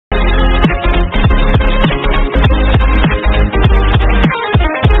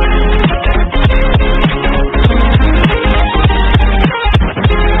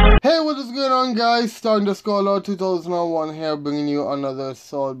guys, starting the Scholar 2001 here, bringing you another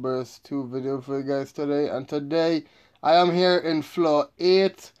Soul Burst 2 video for you guys today. And today, I am here in floor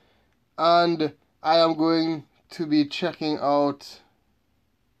 8, and I am going to be checking out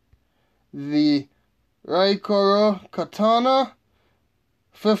the Raikoro Katana,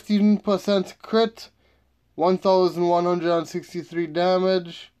 15% crit, 1163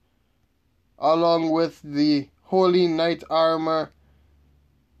 damage, along with the Holy Knight Armor,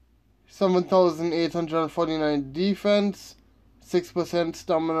 7,849 defense, 6%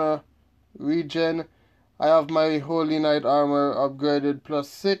 stamina regen. I have my Holy Knight Armor upgraded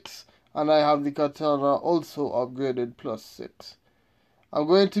 +6, and I have the Katana also upgraded +6. I'm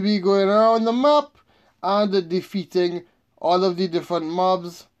going to be going around the map and defeating all of the different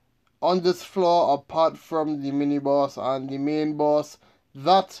mobs on this floor apart from the mini boss and the main boss.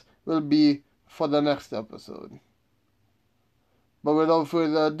 That will be for the next episode. But without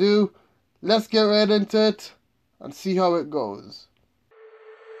further ado, let's get right into it and see how it goes.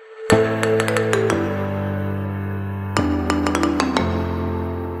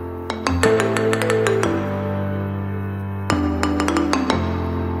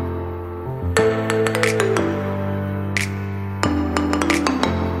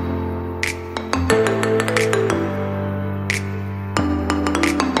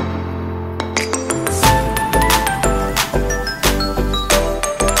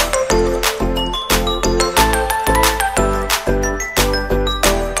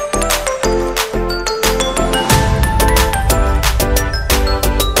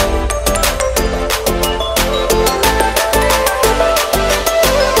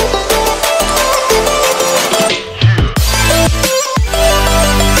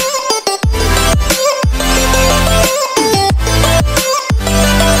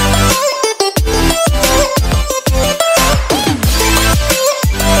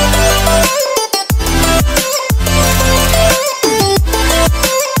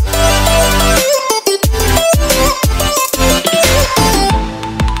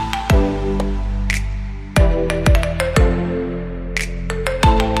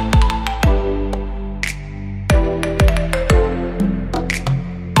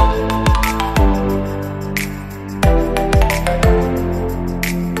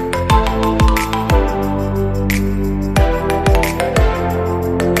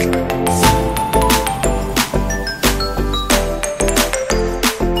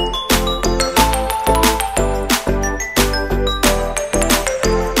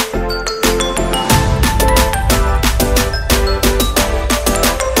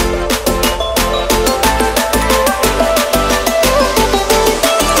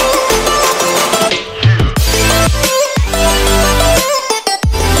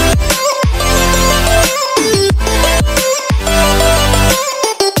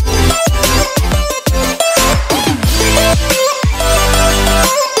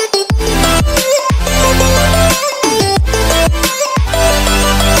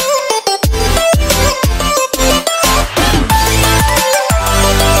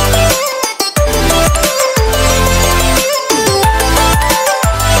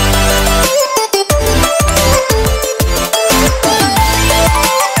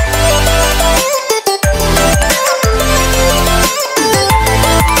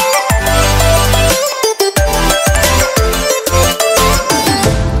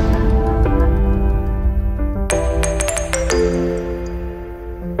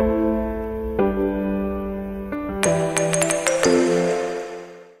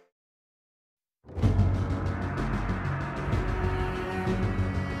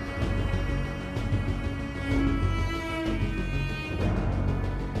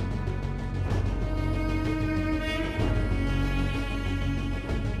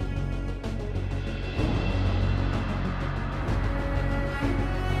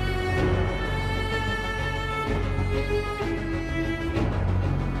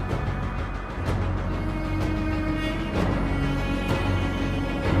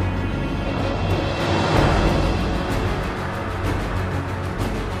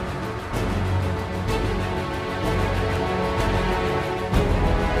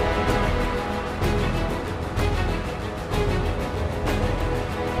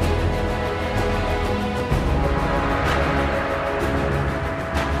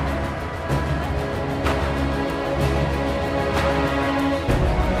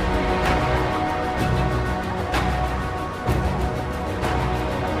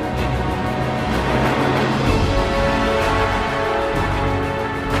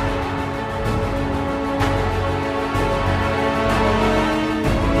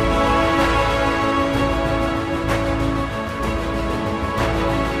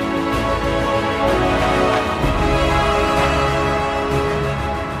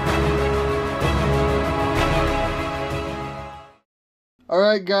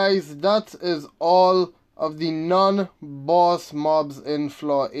 Alright guys, that is all of the non-boss mobs in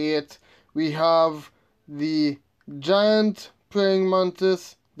floor 8. We have the giant praying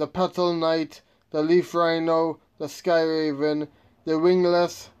mantis, the petal knight, the leaf rhino, the sky raven, the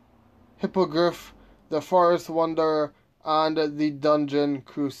wingless hippogriff, the forest wanderer, and the dungeon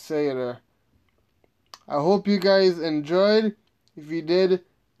crusader. I hope you guys enjoyed. If you did,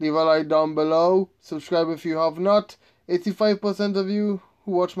 leave a like down below. Subscribe if you have not. 85% of you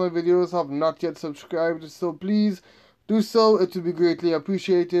who watch my videos have not yet subscribed, so please do so. It will be greatly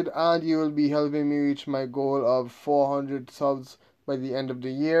appreciated, and you will be helping me reach my goal of 400 subs by the end of the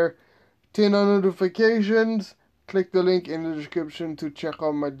year. Turn on notifications. Click the link in the description to check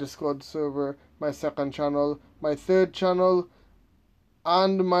out my Discord server, my second channel, my third channel,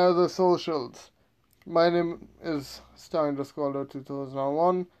 and my other socials. My name is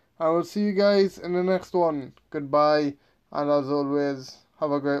Star_2001. I will see you guys in the next one. Goodbye, and as always,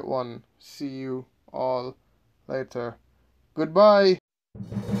 have a great one. See you all later. Goodbye.